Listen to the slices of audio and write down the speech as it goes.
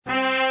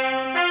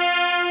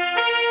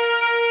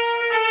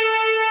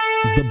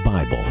The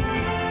Bible.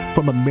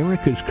 From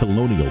America's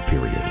colonial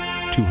period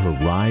to her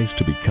rise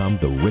to become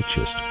the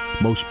richest,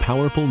 most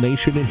powerful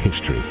nation in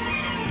history,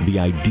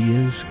 the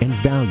ideas and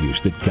values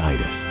that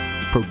guide us,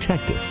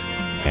 protect us,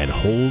 and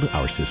hold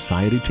our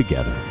society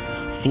together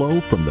flow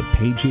from the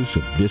pages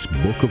of this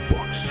book of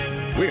books.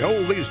 We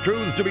hold these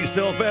truths to be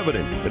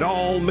self-evident, that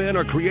all men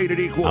are created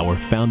equal. Our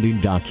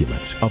founding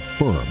documents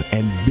affirm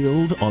and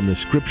build on the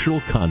scriptural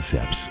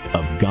concepts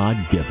of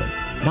God-given,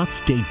 not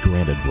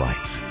state-granted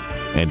rights,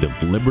 and of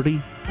liberty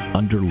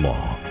under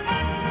law.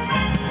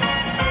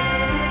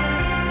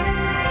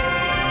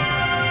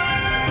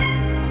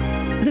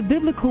 The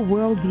biblical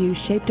worldview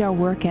shaped our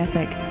work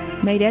ethic,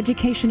 made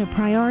education a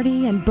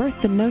priority, and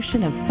birthed the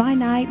notion of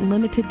finite,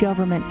 limited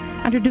government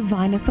under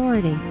divine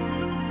authority.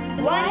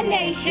 One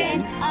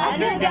nation,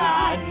 under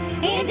God,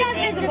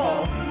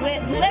 indivisible,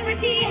 with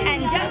liberty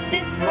and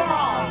justice for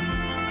all.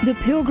 The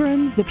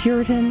Pilgrims, the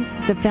Puritans,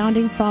 the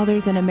Founding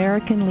Fathers, and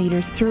American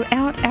leaders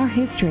throughout our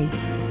history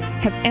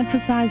have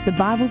emphasized the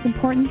Bible's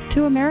importance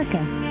to America.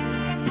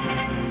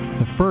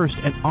 The first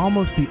and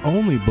almost the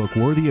only book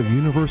worthy of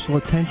universal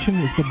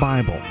attention is the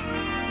Bible.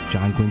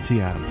 John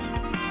Quincy Adams.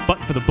 But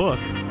for the book,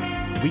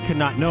 we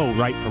could not know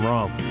right from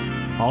wrong.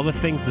 All the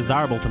things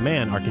desirable to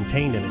man are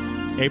contained in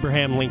it.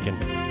 Abraham Lincoln.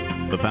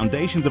 The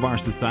foundations of our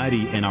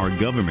society and our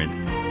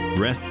government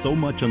rest so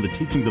much on the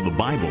teachings of the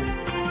Bible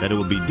that it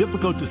would be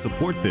difficult to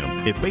support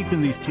them if faith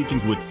in these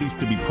teachings would cease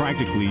to be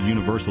practically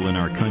universal in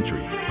our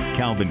country.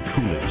 Calvin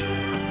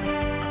Coolidge.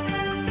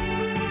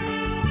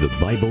 The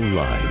Bible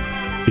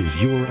Live is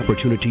your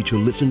opportunity to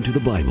listen to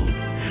the Bible,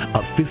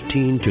 a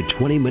 15 to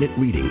 20-minute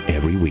reading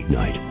every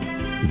weeknight.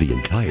 The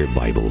entire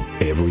Bible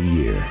every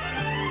year.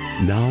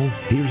 Now,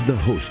 here's the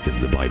host of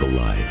the Bible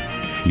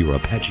Live, your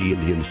Apache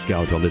Indian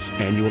scout on this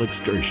annual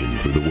excursion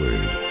through the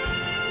Word,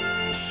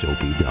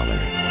 Soapy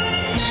Dollar.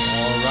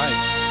 All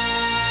right.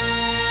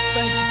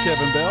 Thank you,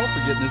 Kevin Bell, for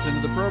getting us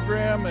into the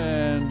program.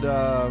 And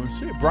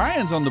see,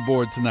 Brian's on the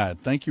board tonight.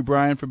 Thank you,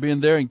 Brian, for being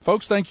there. And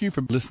folks, thank you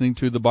for listening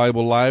to the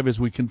Bible Live as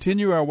we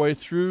continue our way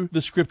through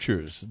the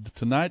Scriptures.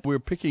 Tonight, we're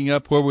picking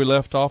up where we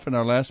left off in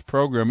our last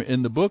program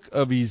in the book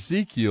of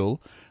Ezekiel.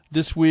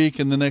 This week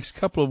and the next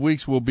couple of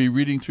weeks, we'll be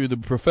reading through the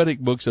prophetic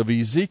books of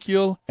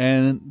Ezekiel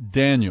and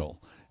Daniel.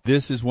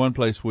 This is one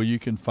place where you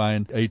can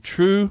find a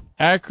true,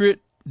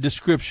 accurate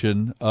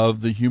description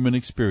of the human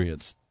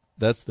experience.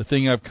 That's the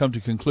thing I've come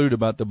to conclude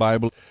about the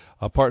Bible.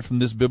 Apart from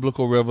this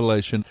biblical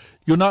revelation,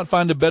 you'll not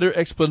find a better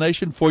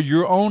explanation for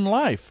your own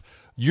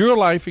life, your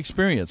life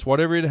experience,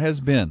 whatever it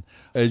has been.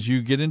 As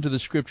you get into the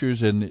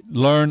Scriptures and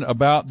learn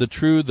about the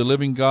true, the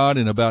living God,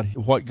 and about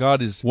what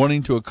God is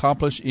wanting to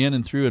accomplish in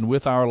and through and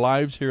with our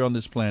lives here on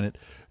this planet,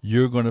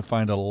 you're going to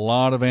find a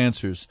lot of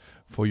answers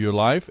for your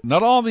life.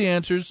 Not all the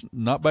answers,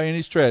 not by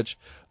any stretch,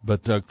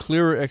 but a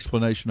clearer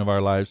explanation of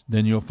our lives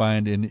than you'll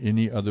find in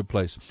any other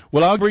place.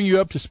 Well, I'll bring you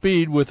up to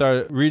speed with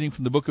our reading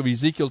from the book of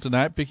Ezekiel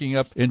tonight, picking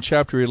up in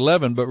chapter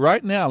 11. But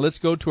right now, let's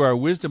go to our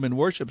Wisdom and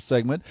Worship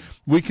segment.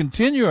 We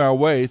continue our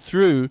way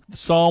through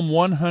Psalm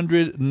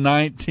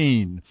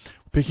 119.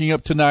 Picking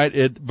up tonight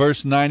at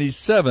verse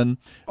 97.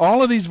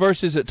 All of these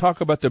verses that talk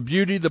about the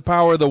beauty, the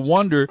power, the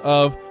wonder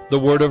of the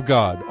Word of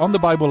God on the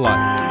Bible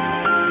Live.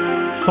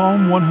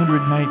 Psalm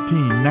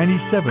 119,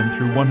 97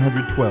 through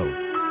 112.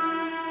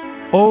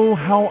 Oh,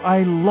 how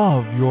I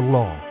love your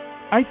law.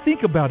 I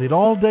think about it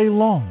all day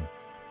long.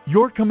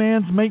 Your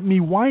commands make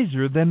me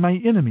wiser than my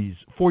enemies,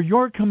 for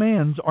your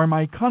commands are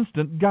my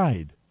constant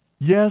guide.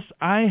 Yes,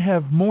 I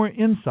have more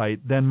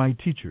insight than my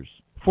teachers,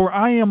 for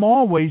I am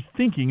always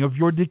thinking of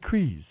your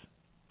decrees.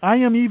 I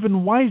am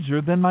even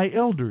wiser than my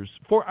elders,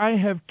 for I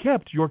have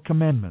kept your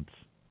commandments.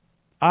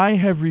 I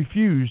have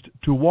refused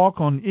to walk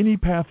on any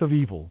path of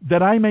evil,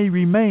 that I may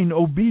remain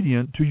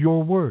obedient to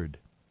your word.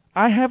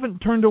 I haven't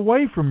turned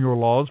away from your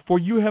laws, for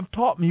you have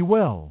taught me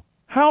well.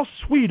 How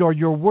sweet are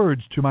your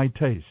words to my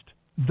taste.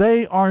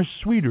 They are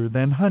sweeter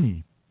than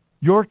honey.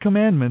 Your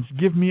commandments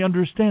give me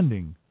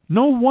understanding.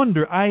 No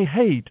wonder I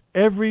hate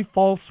every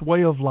false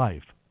way of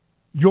life.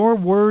 Your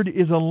word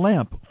is a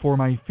lamp for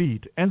my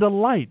feet and a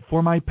light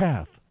for my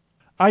path.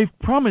 I've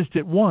promised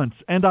it once,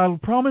 and I'll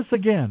promise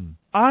again.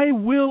 I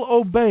will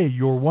obey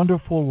your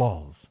wonderful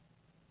laws.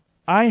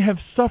 I have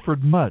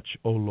suffered much,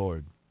 O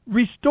Lord.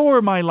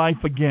 Restore my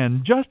life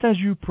again, just as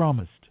you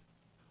promised.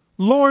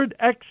 Lord,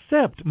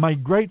 accept my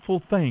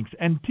grateful thanks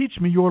and teach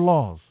me your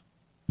laws.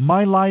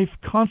 My life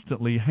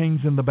constantly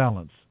hangs in the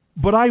balance,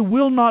 but I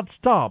will not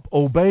stop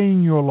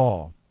obeying your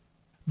law.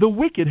 The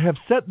wicked have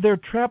set their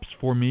traps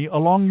for me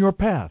along your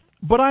path,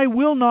 but I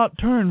will not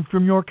turn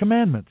from your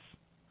commandments.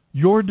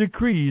 Your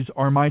decrees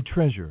are my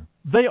treasure.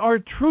 They are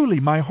truly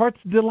my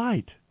heart's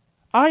delight.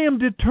 I am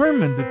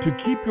determined to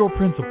keep your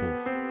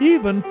principles,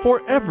 even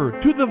forever,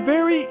 to the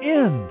very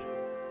end.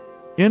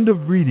 End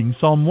of reading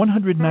Psalm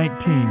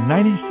 119,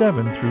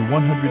 97 through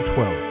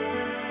 112.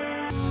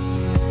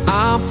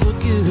 I'm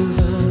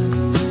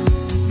forgiven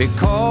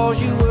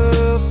because you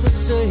were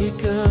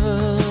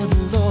forsaken,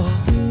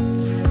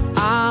 Lord.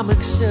 I'm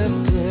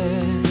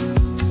accepted.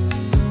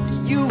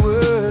 You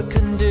were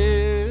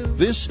condemned.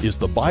 This is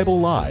the Bible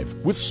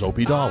Live with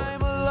Soapy Dollar.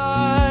 I'm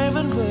alive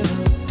and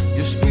well.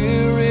 Your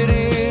spirit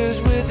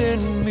is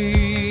within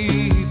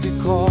me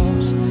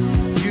because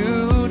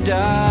you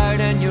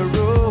died and you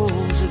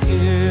rose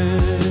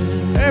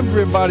again.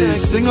 Everybody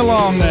sing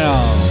along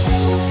now.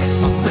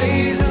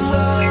 Amazing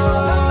love.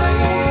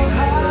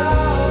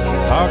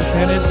 How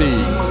can it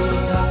be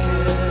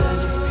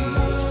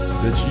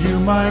that you,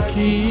 my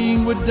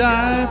King, would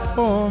die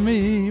for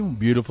me?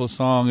 Beautiful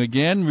song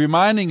again,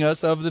 reminding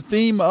us of the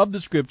theme of the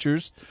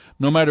Scriptures,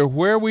 no matter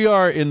where we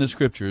are in the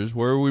Scriptures,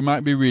 where we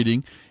might be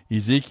reading,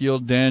 Ezekiel,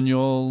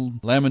 Daniel,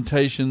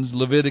 Lamentations,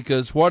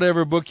 Leviticus,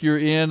 whatever book you're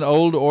in,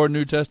 Old or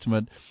New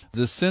Testament,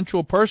 the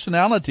central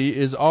personality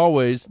is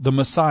always the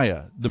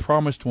Messiah, the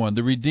promised one,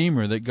 the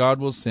Redeemer that God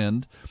will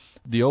send.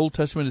 The Old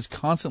Testament is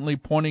constantly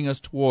pointing us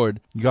toward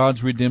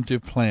God's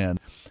redemptive plan.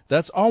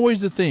 That's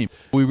always the theme.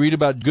 We read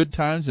about good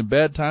times and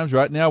bad times.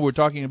 Right now we're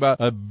talking about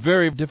a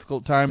very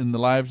difficult time in the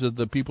lives of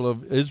the people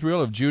of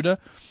Israel, of Judah.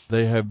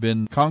 They have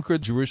been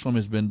conquered. Jerusalem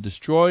has been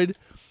destroyed.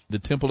 The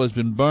temple has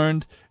been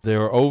burned. They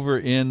are over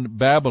in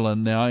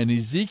Babylon now, and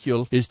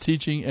Ezekiel is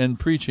teaching and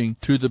preaching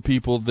to the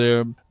people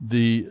there,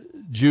 the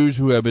Jews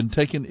who have been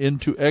taken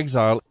into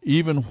exile,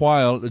 even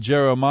while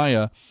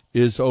Jeremiah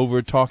is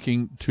over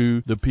talking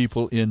to the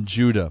people in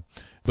Judah.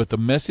 But the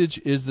message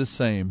is the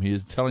same. He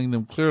is telling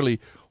them clearly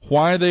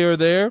why they are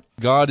there.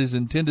 God has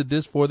intended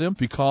this for them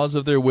because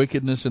of their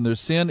wickedness and their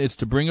sin. It's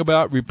to bring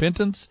about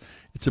repentance.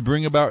 It's to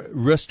bring about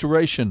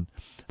restoration.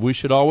 We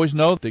should always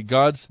know that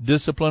God's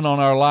discipline on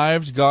our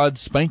lives,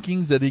 God's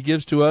spankings that He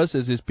gives to us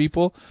as His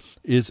people,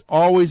 is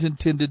always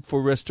intended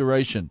for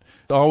restoration,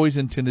 always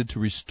intended to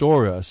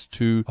restore us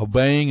to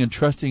obeying and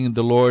trusting in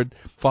the Lord,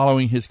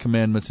 following His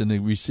commandments, and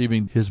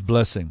receiving His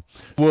blessing.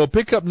 We'll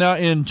pick up now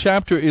in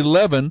chapter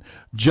 11,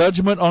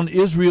 judgment on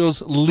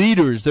Israel's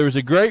leaders. There is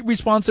a great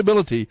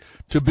responsibility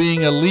to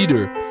being a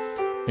leader,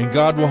 and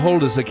God will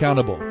hold us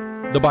accountable.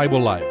 The Bible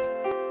Live.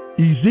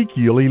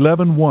 Ezekiel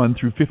 11:1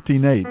 through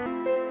 15:8.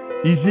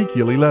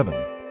 Ezekiel 11.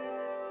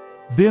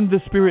 Then the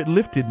Spirit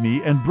lifted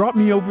me and brought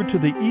me over to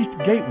the east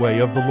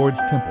gateway of the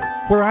Lord's temple,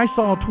 where I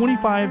saw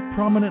 25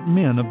 prominent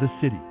men of the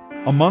city.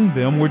 Among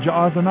them were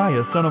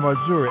Jaazaniah son of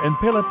Azur and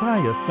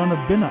Pelatiah son of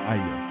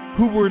Benaiah,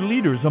 who were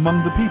leaders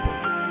among the people.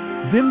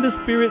 Then the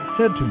Spirit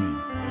said to me,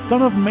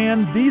 Son of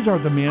man, these are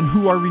the men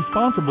who are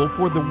responsible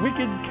for the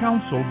wicked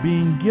counsel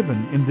being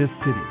given in this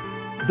city.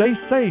 They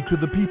say to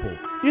the people,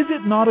 Is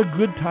it not a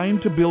good time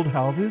to build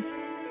houses?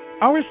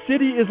 Our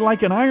city is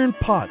like an iron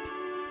pot.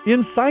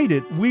 Inside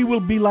it we will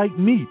be like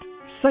meat,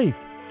 safe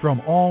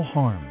from all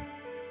harm.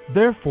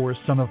 Therefore,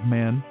 Son of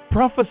man,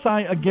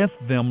 prophesy against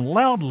them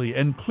loudly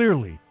and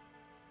clearly.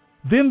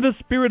 Then the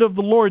Spirit of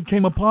the Lord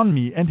came upon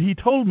me, and He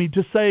told me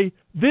to say,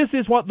 This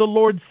is what the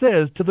Lord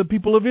says to the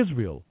people of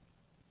Israel.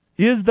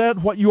 Is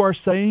that what you are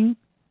saying?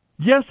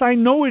 Yes, I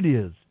know it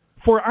is,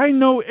 for I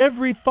know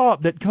every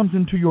thought that comes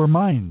into your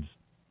minds.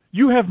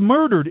 You have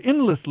murdered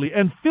endlessly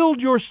and filled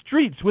your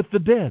streets with the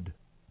dead.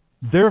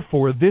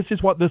 Therefore, this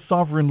is what the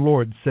Sovereign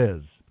Lord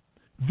says.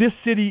 This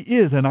city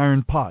is an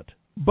iron pot,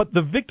 but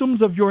the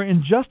victims of your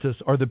injustice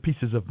are the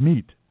pieces of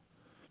meat.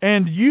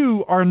 And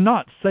you are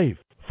not safe,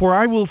 for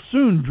I will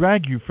soon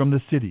drag you from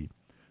the city.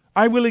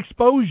 I will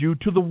expose you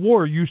to the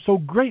war you so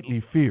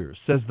greatly fear,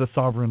 says the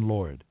Sovereign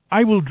Lord.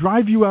 I will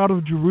drive you out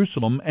of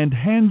Jerusalem and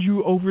hand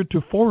you over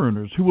to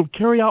foreigners who will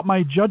carry out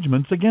my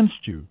judgments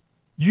against you.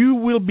 You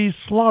will be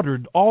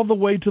slaughtered all the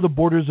way to the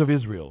borders of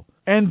Israel,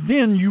 and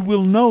then you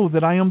will know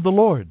that I am the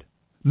Lord.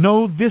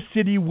 No, this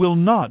city will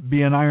not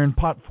be an iron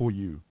pot for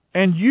you,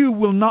 and you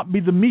will not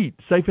be the meat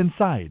safe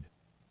inside.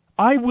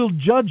 I will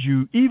judge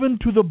you even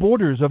to the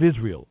borders of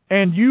Israel,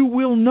 and you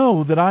will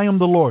know that I am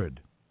the Lord.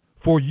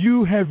 For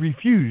you have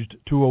refused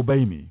to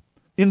obey me.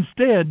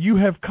 Instead, you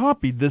have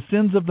copied the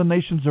sins of the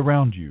nations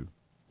around you.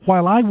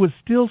 While I was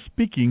still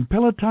speaking,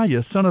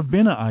 Pelatiah son of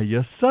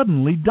Benaiah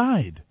suddenly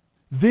died.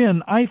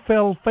 Then I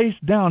fell face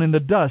down in the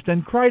dust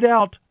and cried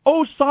out,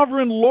 O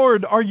Sovereign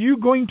Lord, are you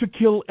going to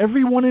kill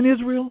everyone in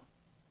Israel?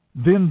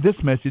 Then this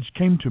message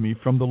came to me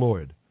from the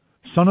Lord.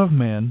 Son of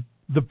man,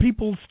 the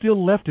people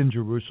still left in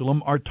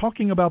Jerusalem are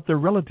talking about their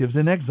relatives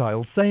in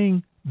exile,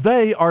 saying,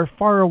 They are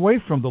far away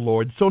from the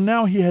Lord, so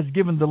now He has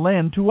given the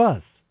land to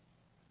us.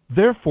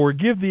 Therefore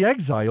give the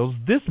exiles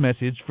this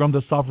message from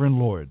the Sovereign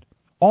Lord.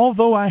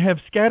 Although I have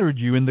scattered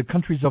you in the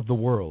countries of the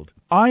world,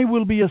 I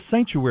will be a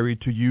sanctuary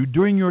to you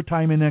during your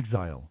time in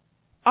exile.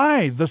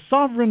 I, the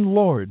Sovereign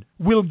Lord,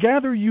 will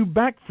gather you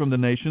back from the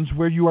nations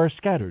where you are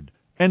scattered,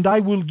 and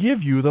I will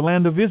give you the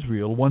land of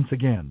Israel once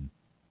again.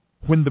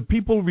 When the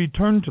people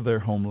return to their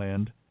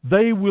homeland,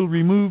 they will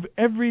remove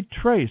every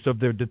trace of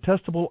their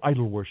detestable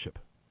idol worship.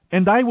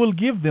 And I will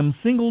give them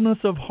singleness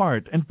of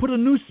heart and put a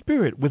new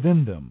spirit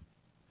within them.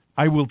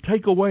 I will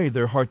take away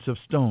their hearts of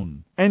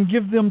stone and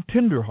give them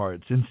tender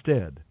hearts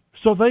instead,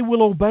 so they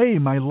will obey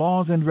my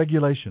laws and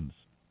regulations.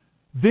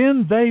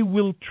 Then they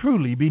will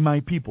truly be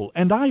my people,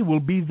 and I will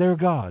be their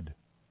God.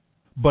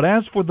 But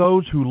as for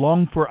those who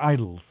long for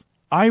idols,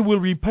 I will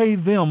repay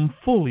them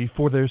fully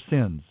for their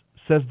sins,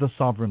 says the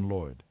Sovereign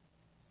Lord.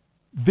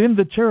 Then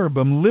the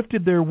cherubim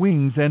lifted their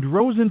wings and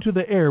rose into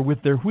the air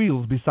with their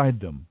wheels beside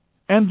them.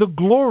 And the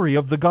glory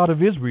of the God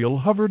of Israel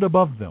hovered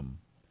above them.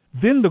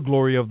 Then the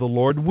glory of the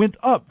Lord went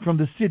up from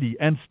the city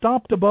and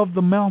stopped above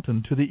the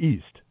mountain to the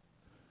east.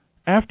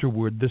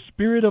 Afterward the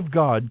Spirit of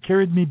God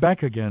carried me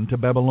back again to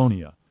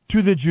Babylonia,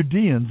 to the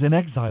Judeans in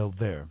exile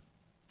there.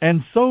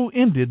 And so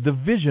ended the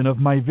vision of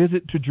my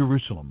visit to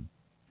Jerusalem.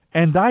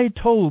 And I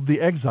told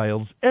the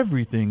exiles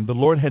everything the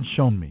Lord had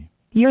shown me.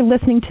 You're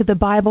listening to the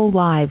Bible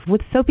Live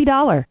with Soapy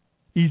Dollar.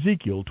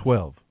 Ezekiel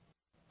 12.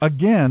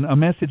 Again a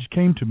message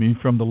came to me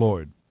from the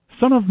Lord.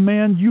 Son of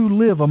man, you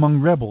live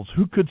among rebels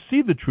who could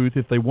see the truth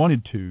if they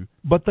wanted to,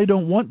 but they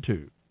don't want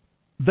to.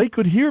 They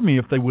could hear me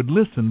if they would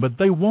listen, but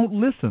they won't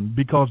listen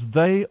because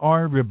they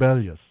are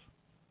rebellious.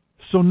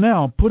 So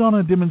now put on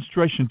a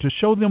demonstration to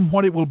show them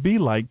what it will be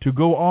like to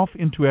go off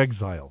into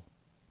exile.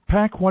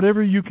 Pack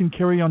whatever you can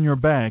carry on your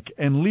back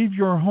and leave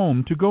your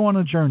home to go on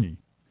a journey.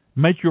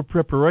 Make your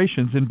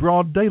preparations in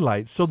broad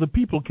daylight so the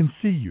people can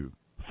see you,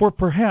 for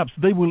perhaps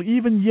they will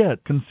even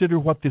yet consider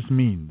what this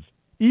means,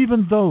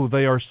 even though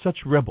they are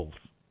such rebels.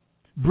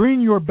 Bring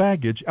your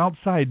baggage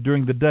outside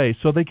during the day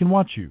so they can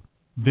watch you.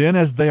 Then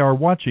as they are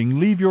watching,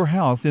 leave your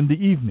house in the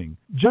evening,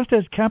 just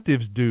as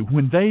captives do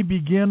when they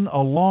begin a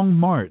long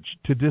march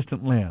to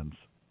distant lands.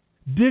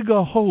 Dig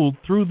a hole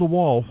through the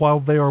wall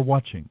while they are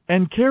watching,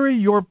 and carry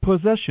your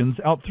possessions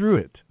out through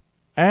it.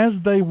 As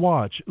they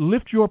watch,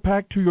 lift your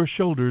pack to your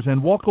shoulders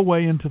and walk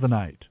away into the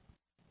night.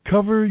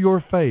 Cover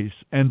your face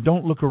and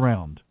don't look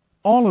around.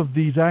 All of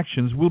these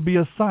actions will be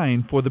a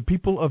sign for the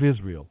people of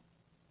Israel.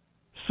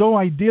 So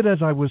I did as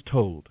I was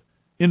told.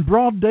 In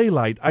broad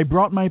daylight I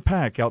brought my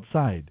pack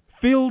outside,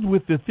 filled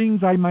with the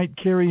things I might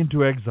carry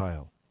into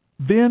exile.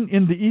 Then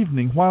in the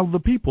evening, while the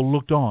people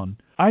looked on,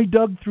 I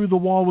dug through the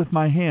wall with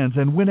my hands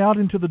and went out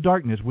into the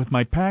darkness with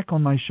my pack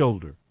on my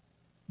shoulder.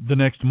 The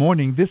next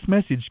morning this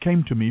message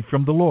came to me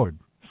from the Lord.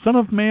 Son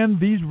of man,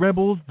 these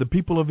rebels, the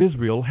people of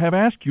Israel, have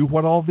asked you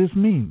what all this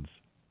means.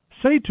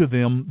 Say to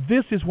them,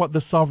 this is what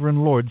the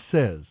sovereign Lord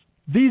says.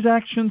 These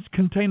actions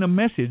contain a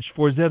message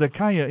for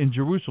Zedekiah in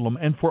Jerusalem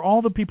and for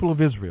all the people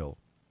of Israel.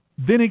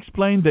 Then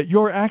explain that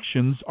your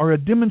actions are a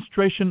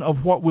demonstration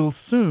of what will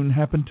soon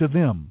happen to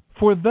them,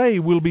 for they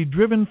will be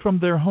driven from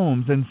their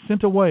homes and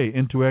sent away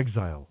into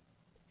exile.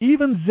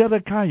 Even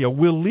Zedekiah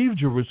will leave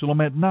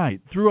Jerusalem at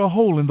night through a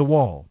hole in the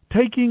wall,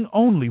 taking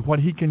only what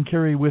he can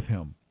carry with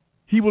him.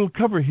 He will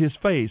cover his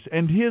face,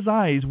 and his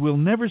eyes will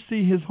never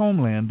see his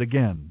homeland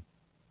again.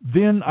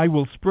 Then I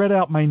will spread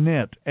out my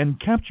net and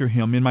capture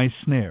him in my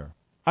snare.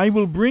 I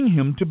will bring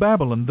him to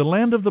Babylon, the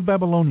land of the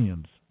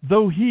Babylonians,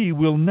 though he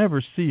will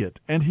never see it,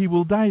 and he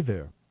will die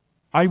there.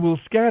 I will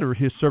scatter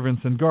his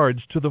servants and guards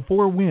to the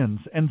four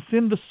winds, and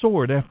send the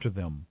sword after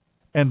them.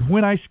 And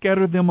when I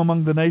scatter them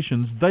among the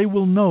nations, they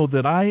will know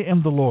that I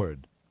am the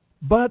Lord.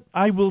 But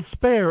I will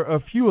spare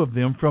a few of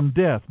them from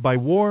death by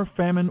war,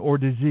 famine, or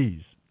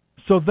disease,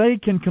 so they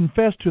can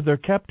confess to their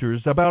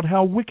captors about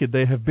how wicked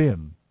they have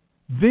been.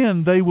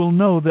 Then they will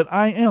know that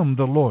I am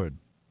the Lord.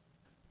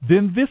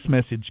 Then this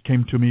message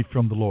came to me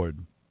from the Lord.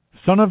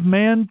 Son of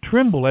man,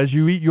 tremble as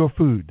you eat your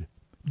food.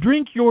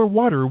 Drink your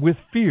water with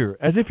fear,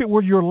 as if it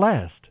were your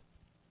last.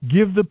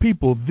 Give the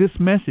people this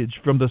message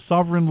from the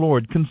sovereign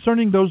Lord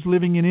concerning those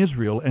living in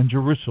Israel and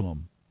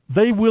Jerusalem.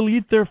 They will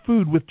eat their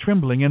food with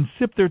trembling and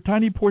sip their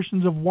tiny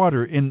portions of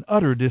water in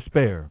utter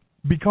despair,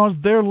 because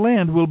their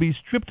land will be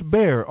stripped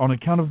bare on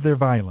account of their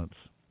violence.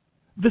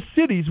 The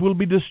cities will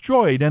be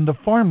destroyed and the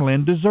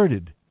farmland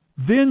deserted.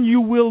 Then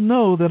you will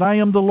know that I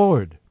am the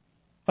Lord.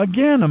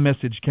 Again a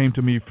message came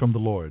to me from the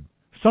Lord.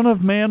 Son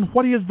of man,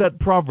 what is that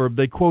proverb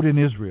they quote in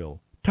Israel?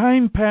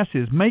 Time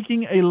passes,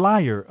 making a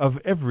liar of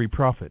every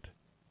prophet.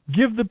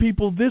 Give the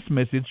people this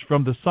message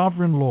from the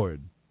sovereign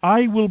Lord.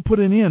 I will put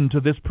an end to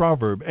this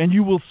proverb, and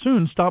you will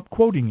soon stop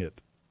quoting it.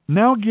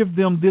 Now give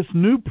them this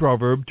new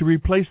proverb to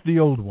replace the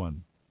old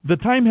one. The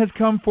time has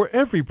come for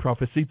every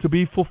prophecy to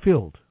be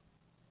fulfilled.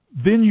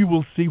 Then you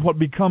will see what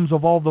becomes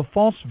of all the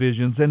false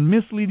visions and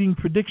misleading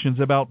predictions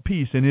about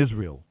peace in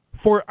Israel.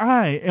 For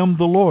I am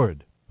the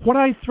Lord. What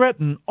I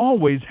threaten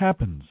always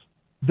happens.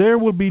 There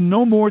will be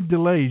no more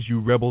delays, you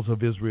rebels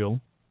of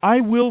Israel. I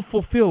will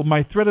fulfill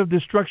my threat of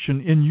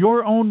destruction in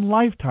your own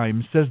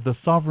lifetime, says the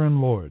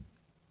sovereign Lord.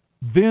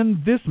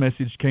 Then this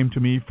message came to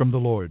me from the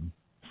Lord.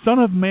 Son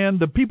of man,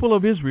 the people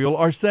of Israel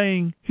are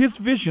saying, his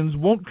visions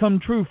won't come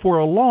true for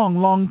a long,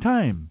 long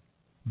time.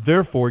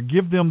 Therefore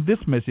give them this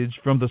message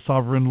from the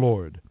sovereign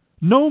Lord.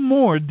 No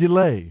more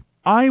delay.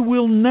 I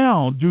will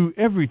now do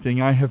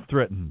everything I have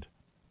threatened.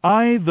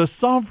 I, the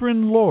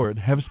sovereign Lord,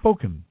 have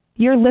spoken.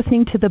 You're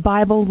listening to the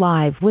Bible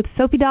Live with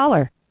Soapy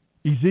Dollar.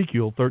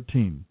 Ezekiel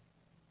 13.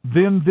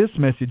 Then this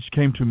message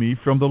came to me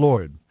from the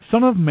Lord.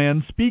 Son of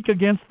man, speak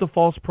against the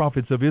false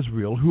prophets of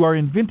Israel who are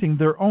inventing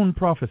their own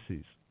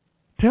prophecies.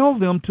 Tell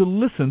them to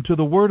listen to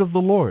the word of the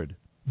Lord.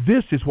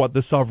 This is what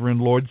the sovereign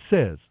Lord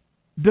says.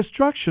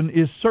 Destruction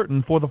is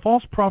certain for the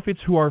false prophets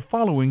who are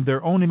following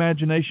their own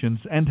imaginations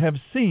and have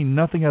seen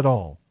nothing at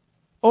all.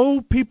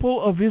 O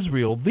people of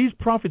Israel, these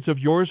prophets of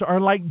yours are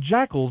like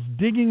jackals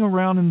digging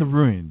around in the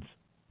ruins.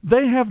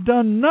 They have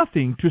done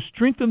nothing to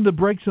strengthen the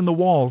breaks in the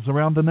walls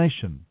around the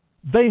nation.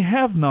 They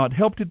have not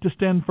helped it to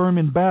stand firm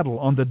in battle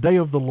on the day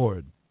of the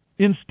Lord.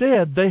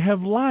 Instead, they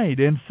have lied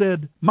and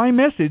said, "My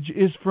message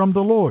is from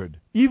the Lord,"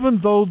 even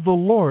though the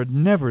Lord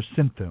never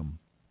sent them.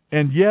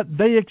 And yet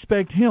they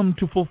expect Him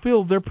to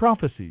fulfill their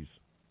prophecies.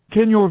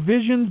 Can your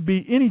visions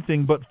be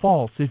anything but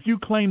false if you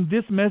claim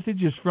this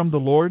message is from the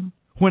Lord,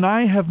 when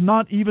I have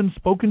not even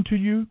spoken to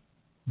you?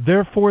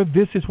 Therefore,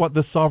 this is what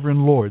the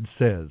Sovereign Lord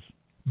says.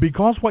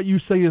 Because what you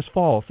say is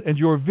false and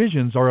your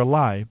visions are a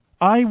lie,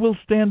 I will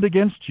stand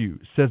against you,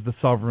 says the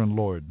Sovereign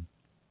Lord.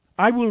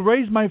 I will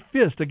raise my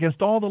fist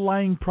against all the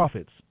lying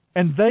prophets,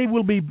 and they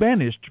will be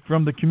banished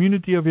from the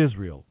community of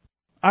Israel.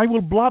 I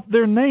will blot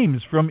their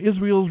names from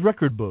Israel's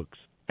record books,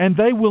 and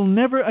they will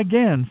never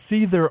again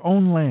see their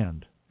own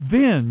land.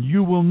 Then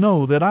you will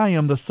know that I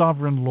am the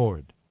Sovereign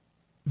Lord.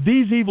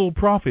 These evil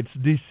prophets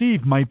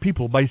deceive my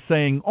people by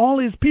saying all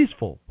is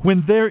peaceful,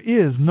 when there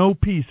is no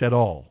peace at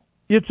all.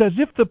 It's as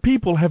if the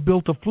people have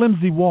built a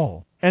flimsy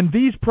wall, and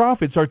these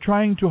prophets are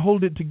trying to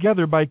hold it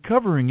together by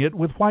covering it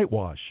with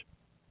whitewash.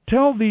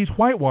 Tell these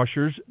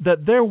whitewashers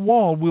that their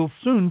wall will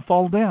soon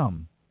fall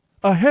down.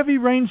 A heavy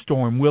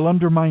rainstorm will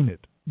undermine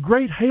it.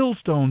 Great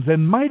hailstones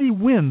and mighty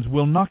winds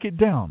will knock it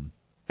down.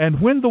 And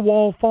when the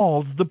wall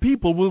falls, the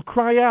people will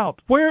cry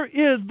out, "Where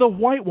is the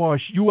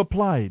whitewash you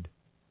applied?"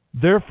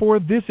 Therefore,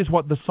 this is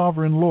what the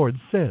Sovereign Lord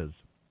says.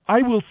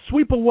 I will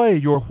sweep away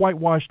your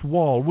whitewashed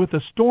wall with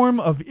a storm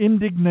of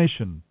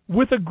indignation,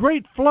 with a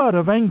great flood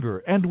of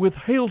anger, and with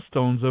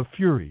hailstones of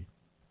fury.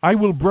 I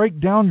will break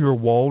down your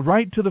wall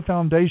right to the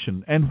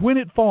foundation, and when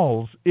it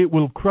falls, it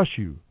will crush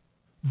you.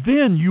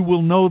 Then you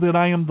will know that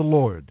I am the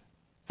Lord.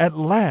 At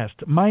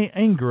last, my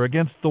anger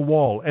against the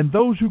wall and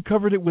those who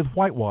covered it with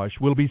whitewash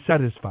will be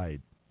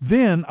satisfied.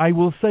 Then I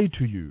will say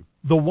to you,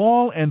 the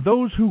wall and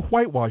those who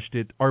whitewashed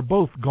it are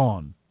both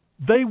gone.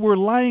 They were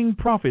lying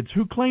prophets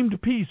who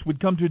claimed peace would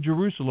come to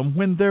Jerusalem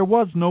when there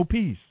was no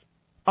peace.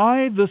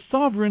 I, the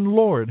Sovereign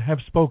Lord, have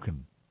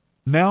spoken.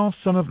 Now,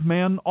 Son of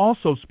Man,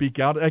 also speak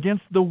out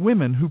against the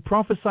women who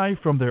prophesy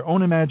from their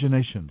own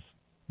imaginations.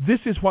 This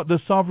is what the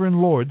Sovereign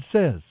Lord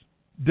says.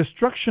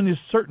 Destruction is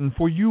certain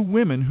for you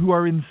women who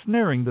are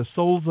ensnaring the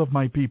souls of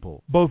my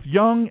people, both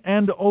young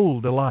and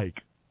old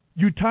alike.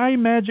 You tie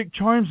magic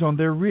charms on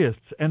their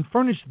wrists and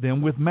furnish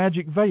them with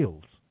magic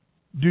veils.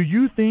 Do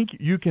you think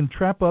you can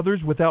trap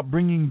others without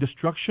bringing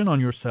destruction on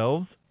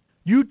yourselves?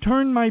 You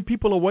turn my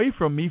people away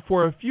from me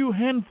for a few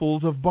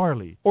handfuls of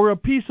barley or a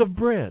piece of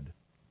bread.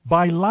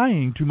 By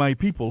lying to my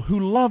people who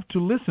love to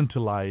listen to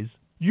lies,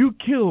 you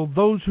kill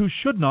those who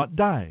should not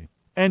die,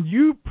 and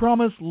you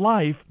promise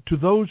life to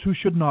those who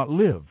should not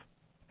live.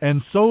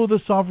 And so the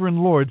Sovereign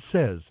Lord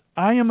says,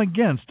 I am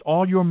against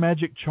all your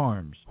magic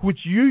charms,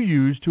 which you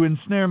use to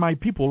ensnare my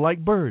people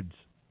like birds.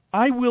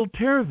 I will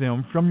tear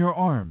them from your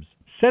arms,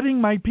 setting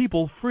my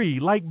people free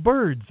like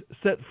birds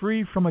set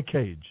free from a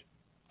cage.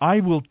 I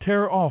will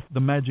tear off the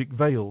magic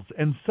veils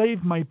and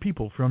save my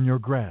people from your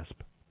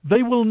grasp.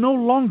 They will no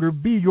longer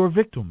be your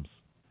victims.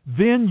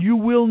 Then you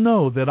will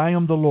know that I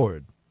am the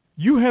Lord.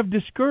 You have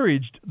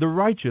discouraged the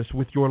righteous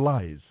with your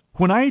lies,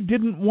 when I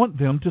didn't want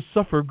them to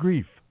suffer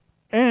grief.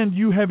 And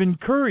you have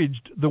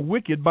encouraged the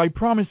wicked by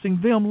promising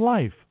them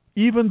life,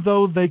 even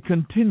though they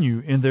continue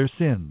in their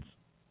sins.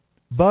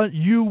 But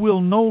you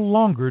will no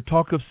longer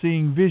talk of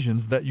seeing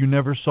visions that you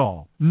never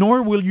saw,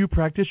 nor will you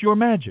practice your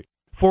magic,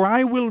 for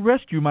I will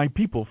rescue my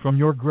people from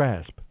your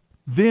grasp.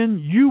 Then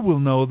you will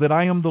know that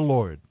I am the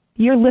Lord.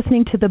 You're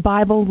listening to the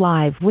Bible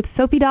Live with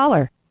Soapy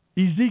Dollar.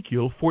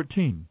 Ezekiel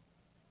 14.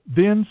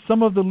 Then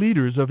some of the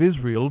leaders of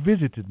Israel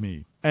visited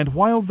me, and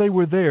while they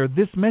were there,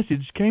 this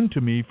message came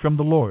to me from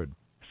the Lord.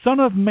 Son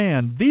of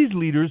man, these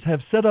leaders have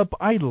set up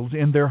idols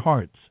in their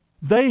hearts.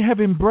 They have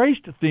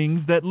embraced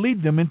things that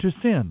lead them into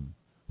sin.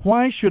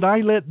 Why should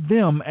I let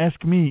them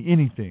ask me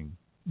anything?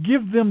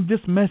 Give them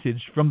this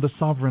message from the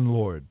Sovereign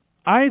Lord.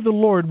 I, the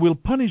Lord, will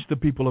punish the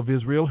people of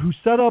Israel who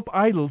set up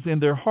idols in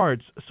their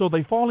hearts so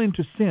they fall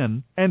into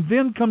sin and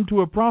then come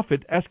to a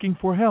prophet asking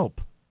for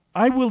help.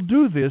 I will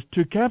do this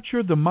to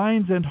capture the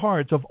minds and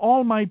hearts of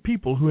all my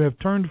people who have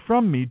turned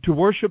from me to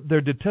worship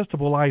their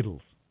detestable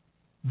idols.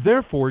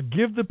 Therefore,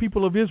 give the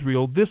people of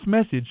Israel this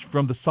message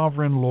from the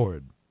Sovereign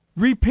Lord.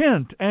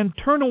 Repent and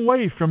turn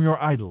away from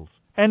your idols,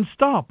 and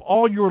stop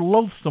all your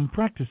loathsome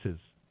practices.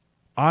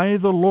 I,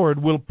 the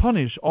Lord, will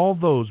punish all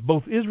those,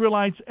 both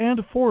Israelites and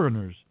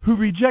foreigners, who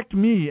reject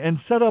me and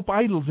set up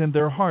idols in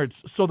their hearts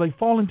so they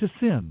fall into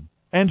sin,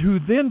 and who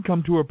then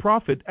come to a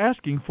prophet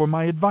asking for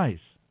my advice.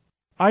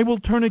 I will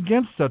turn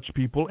against such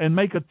people and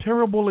make a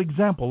terrible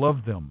example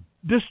of them,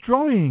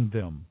 destroying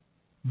them.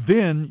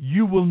 Then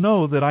you will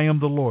know that I am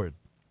the Lord.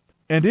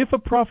 And if a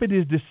prophet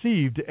is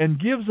deceived and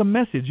gives a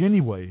message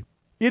anyway,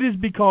 it is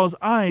because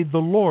I, the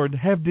Lord,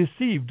 have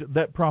deceived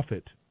that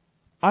prophet.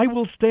 I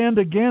will stand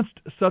against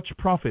such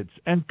prophets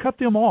and cut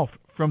them off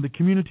from the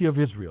community of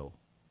Israel.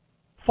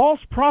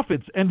 False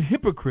prophets and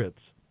hypocrites,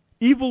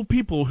 evil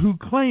people who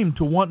claim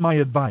to want my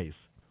advice,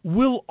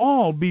 will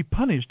all be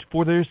punished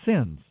for their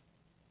sins.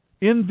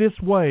 In this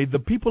way, the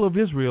people of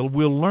Israel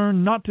will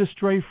learn not to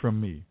stray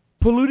from me,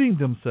 polluting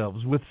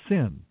themselves with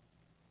sin.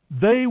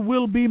 They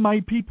will be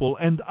my people,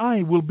 and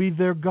I will be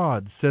their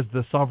God, says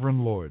the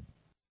sovereign Lord.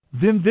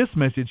 Then this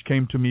message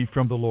came to me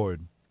from the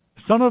Lord.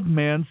 Son of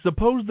man,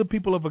 suppose the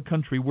people of a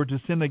country were to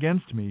sin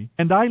against me,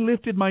 and I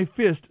lifted my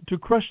fist to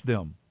crush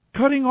them,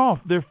 cutting off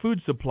their food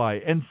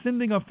supply and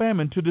sending a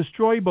famine to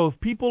destroy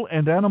both people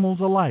and animals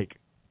alike.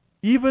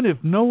 Even if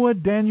Noah,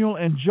 Daniel,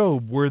 and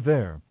Job were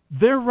there,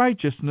 their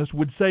righteousness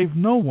would save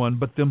no one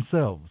but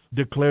themselves,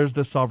 declares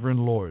the sovereign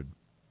Lord.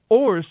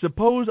 Or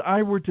suppose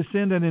I were to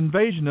send an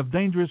invasion of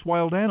dangerous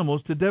wild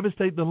animals to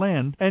devastate the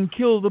land and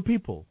kill the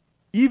people.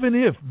 Even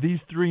if these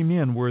three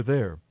men were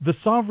there, the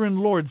sovereign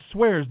Lord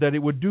swears that it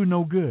would do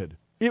no good.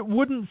 It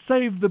wouldn't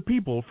save the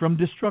people from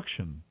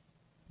destruction.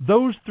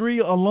 Those three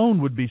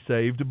alone would be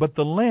saved, but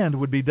the land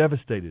would be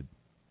devastated.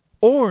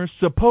 Or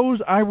suppose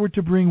I were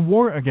to bring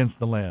war against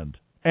the land,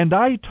 and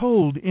I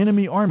told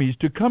enemy armies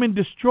to come and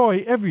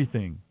destroy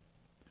everything.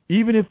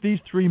 Even if these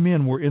three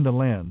men were in the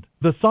land,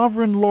 the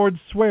sovereign Lord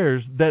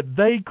swears that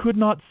they could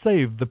not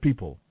save the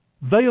people.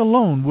 They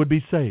alone would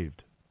be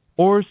saved.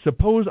 Or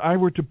suppose I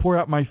were to pour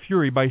out my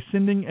fury by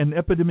sending an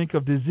epidemic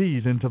of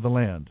disease into the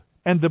land,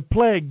 and the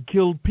plague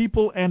killed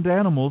people and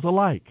animals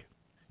alike.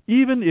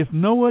 Even if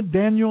Noah,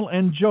 Daniel,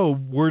 and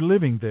Job were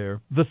living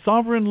there, the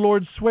sovereign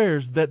Lord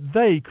swears that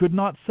they could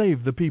not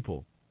save the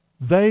people.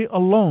 They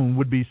alone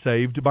would be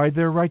saved by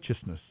their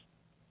righteousness.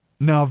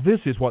 Now this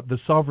is what the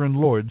sovereign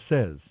Lord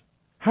says.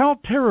 How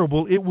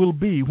terrible it will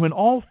be when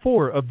all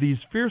four of these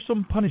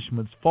fearsome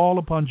punishments fall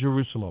upon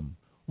Jerusalem: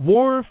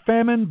 war,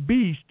 famine,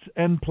 beasts,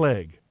 and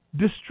plague,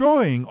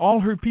 destroying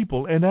all her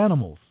people and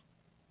animals.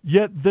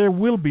 Yet there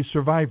will be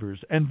survivors,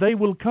 and they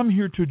will come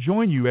here to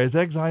join you as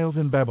exiles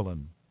in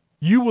Babylon.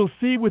 You will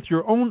see with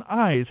your own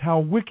eyes how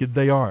wicked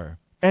they are,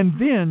 and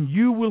then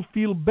you will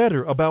feel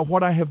better about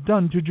what I have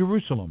done to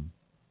Jerusalem.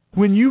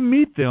 When you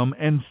meet them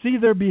and see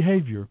their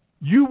behavior,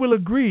 you will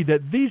agree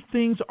that these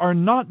things are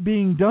not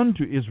being done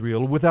to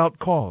Israel without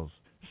cause,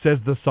 says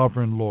the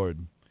sovereign Lord.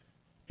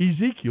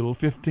 Ezekiel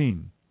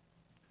 15.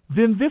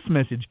 Then this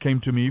message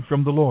came to me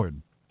from the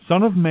Lord.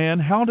 Son of man,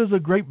 how does a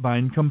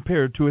grapevine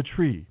compare to a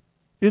tree?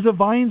 Is a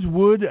vine's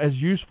wood as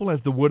useful as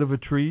the wood of a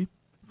tree?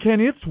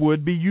 Can its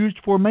wood be used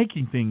for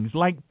making things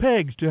like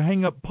pegs to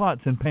hang up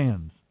pots and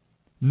pans?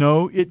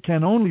 No, it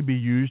can only be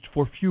used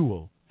for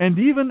fuel, and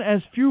even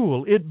as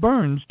fuel it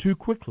burns too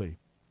quickly.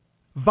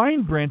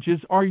 Vine branches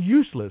are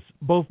useless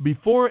both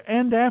before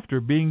and after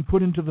being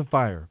put into the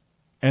fire.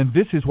 And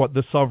this is what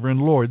the sovereign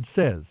Lord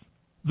says.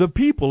 The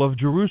people of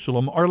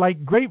Jerusalem are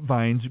like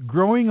grapevines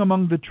growing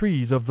among the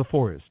trees of the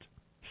forest.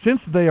 Since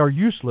they are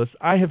useless,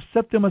 I have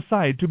set them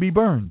aside to be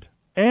burned.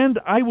 And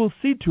I will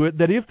see to it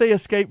that if they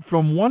escape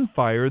from one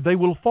fire, they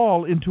will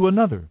fall into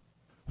another.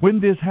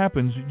 When this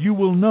happens, you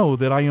will know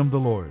that I am the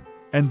Lord.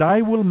 And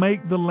I will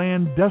make the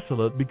land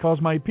desolate because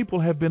my people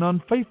have been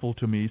unfaithful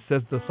to me,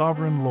 says the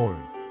sovereign Lord.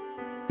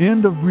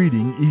 End of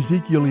reading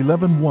Ezekiel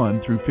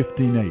 11:1 through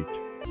 15:8.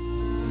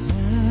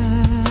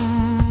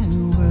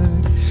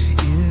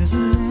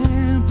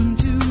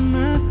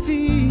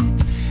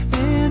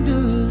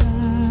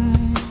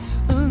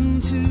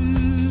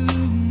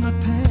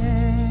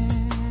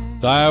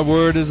 Thy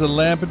word is a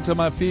lamp unto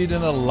my feet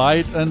and a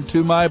light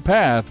unto my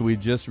path. We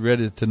just read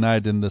it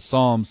tonight in the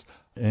Psalms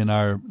in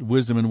our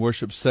Wisdom and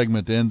Worship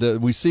segment,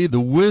 and we see the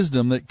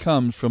wisdom that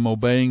comes from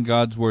obeying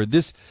God's word.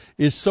 This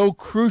is so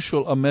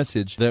crucial a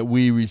message that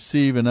we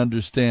receive and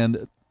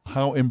understand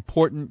how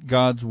important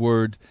God's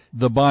word,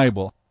 the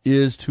Bible,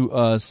 is to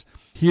us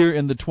here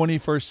in the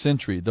 21st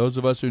century. Those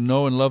of us who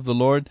know and love the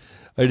Lord,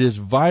 it is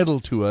vital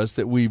to us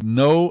that we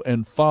know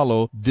and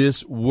follow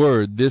this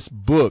word, this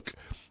book.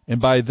 And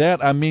by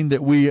that, I mean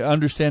that we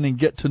understand and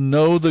get to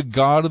know the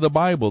God of the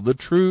Bible, the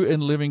true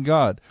and living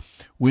God.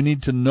 We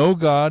need to know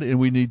God, and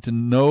we need to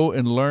know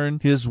and learn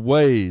His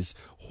ways.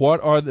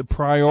 What are the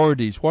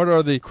priorities? What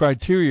are the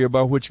criteria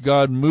by which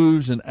God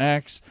moves and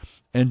acts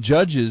and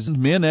judges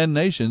men and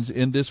nations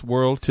in this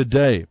world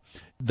today?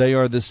 They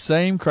are the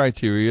same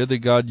criteria that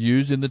God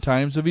used in the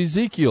times of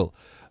Ezekiel.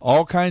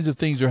 All kinds of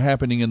things are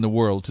happening in the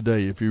world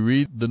today. If you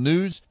read the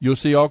news, you'll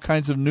see all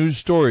kinds of news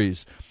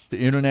stories. The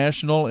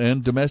international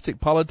and domestic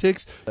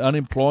politics,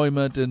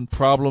 unemployment and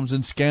problems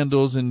and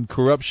scandals and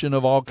corruption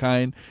of all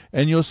kind.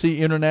 And you'll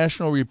see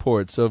international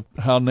reports of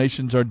how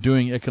nations are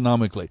doing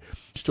economically.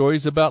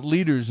 Stories about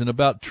leaders and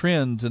about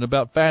trends and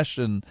about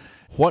fashion.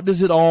 What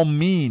does it all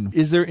mean?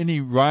 Is there any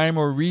rhyme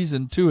or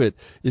reason to it?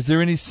 Is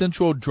there any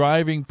central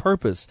driving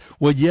purpose?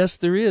 Well, yes,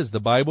 there is.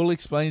 The Bible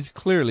explains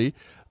clearly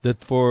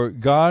that for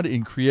God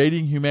in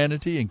creating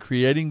humanity and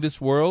creating this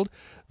world,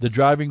 the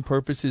driving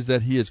purpose is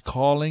that He is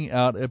calling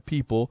out a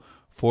people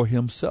for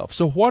himself.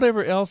 So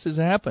whatever else has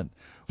happened,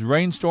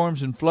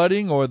 rainstorms and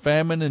flooding, or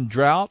famine and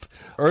drought,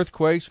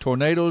 earthquakes,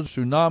 tornadoes,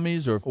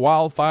 tsunamis, or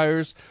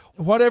wildfires,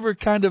 whatever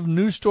kind of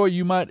news story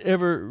you might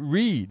ever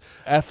read,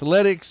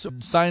 athletics,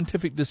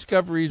 scientific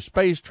discoveries,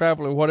 space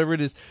travel, or whatever it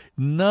is,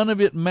 none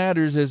of it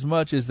matters as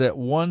much as that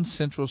one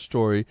central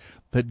story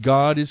that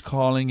God is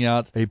calling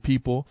out a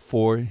people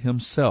for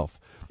himself.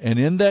 And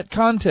in that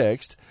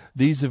context,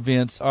 these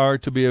events are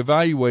to be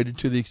evaluated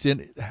to the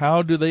extent,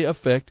 how do they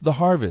affect the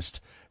harvest?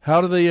 How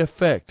do they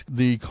affect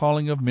the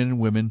calling of men and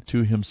women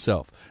to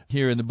himself?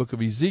 Here in the book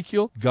of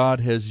Ezekiel, God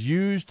has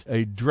used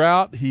a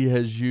drought. He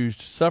has used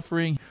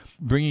suffering,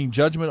 bringing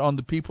judgment on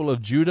the people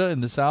of Judah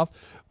in the south.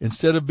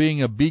 Instead of being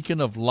a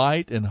beacon of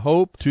light and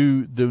hope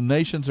to the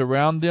nations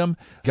around them,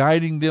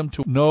 guiding them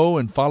to know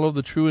and follow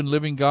the true and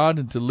living God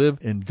and to live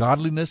in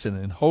godliness and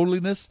in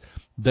holiness,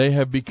 they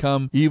have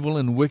become evil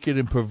and wicked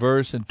and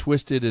perverse and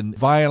twisted and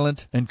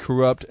violent and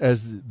corrupt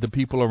as the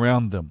people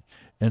around them.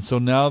 And so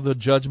now the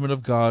judgment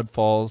of God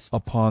falls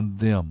upon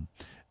them.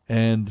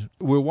 And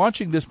we're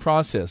watching this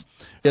process.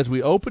 As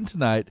we open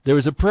tonight, there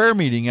was a prayer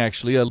meeting,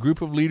 actually, a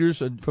group of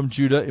leaders from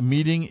Judah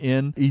meeting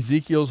in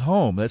Ezekiel's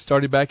home. That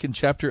started back in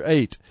chapter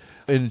 8.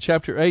 And in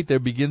chapter 8, there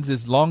begins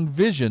this long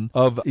vision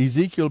of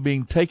Ezekiel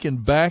being taken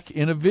back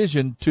in a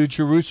vision to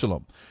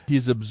Jerusalem.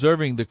 He's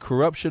observing the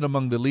corruption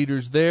among the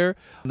leaders there.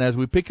 And as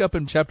we pick up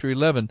in chapter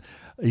 11,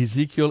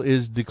 Ezekiel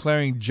is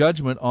declaring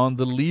judgment on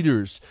the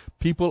leaders.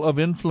 People of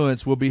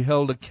influence will be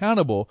held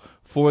accountable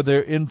for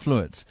their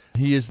influence.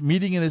 He is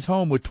meeting in his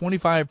home with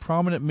 25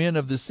 prominent men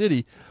of the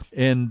city,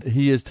 and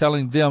he is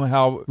telling them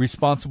how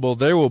responsible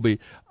they will be.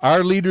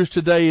 Our leaders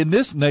today in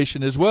this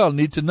nation as well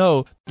need to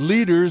know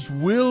leaders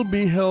will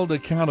be held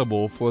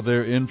accountable for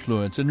their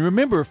influence. And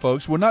remember,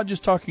 folks, we're not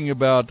just talking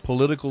about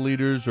political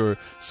leaders or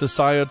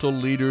societal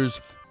leaders.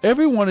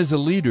 Everyone is a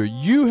leader.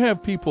 You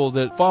have people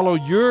that follow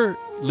your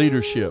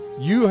leadership.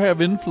 You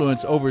have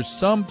influence over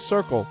some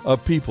circle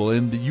of people,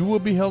 and you will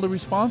be held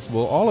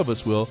responsible, all of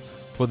us will,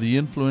 for the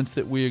influence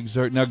that we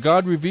exert. Now,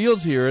 God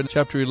reveals here in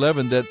chapter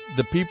 11 that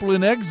the people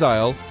in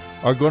exile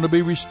are going to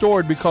be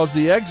restored because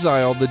the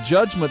exile, the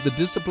judgment, the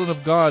discipline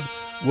of God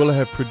will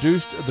have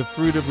produced the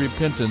fruit of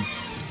repentance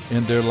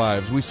in their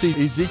lives. We see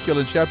Ezekiel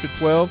in chapter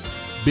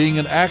 12 being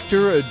an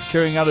actor,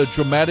 carrying out a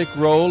dramatic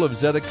role of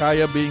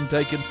Zedekiah being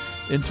taken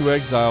into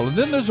exile. And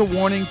then there's a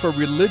warning for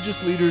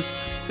religious leaders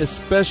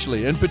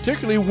especially, and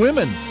particularly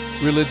women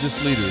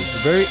religious leaders. A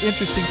very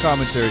interesting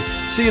commentary.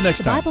 See you next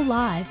time. The Bible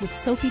Live with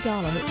Soapy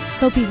Dollar.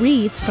 Soapy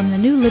reads from the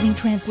New Living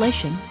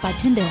Translation by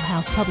Tyndale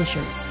House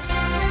Publishers.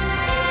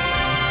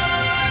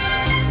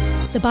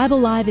 The Bible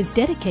Live is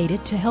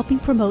dedicated to helping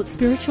promote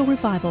spiritual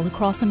revival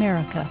across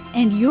America,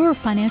 and your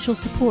financial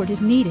support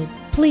is needed.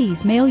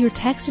 Please mail your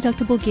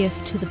tax-deductible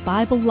gift to the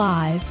Bible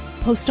Live,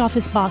 Post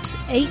Office Box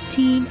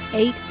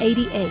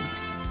 18888.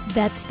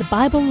 That's the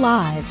Bible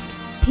Live,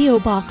 P.O.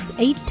 Box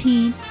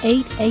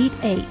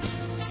 18888,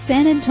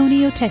 San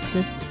Antonio,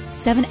 Texas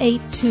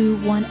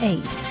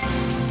 78218.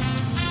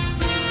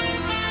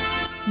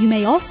 You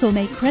may also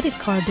make credit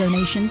card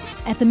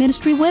donations at the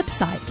ministry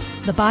website,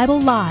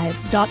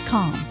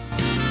 thebiblelive.com.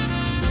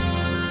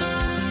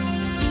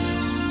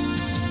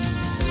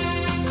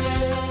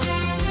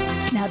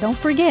 Now don't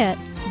forget,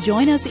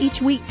 join us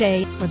each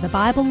weekday for the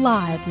Bible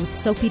Live with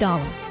Soapy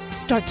Dollar.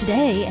 Start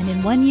today, and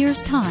in 1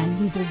 year's time,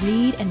 we will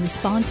read and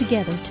respond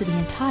together to the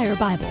entire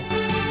Bible.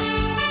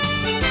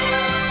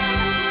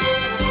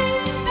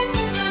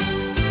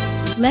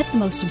 Let the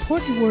most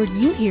important word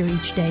you hear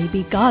each day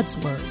be God's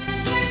Word.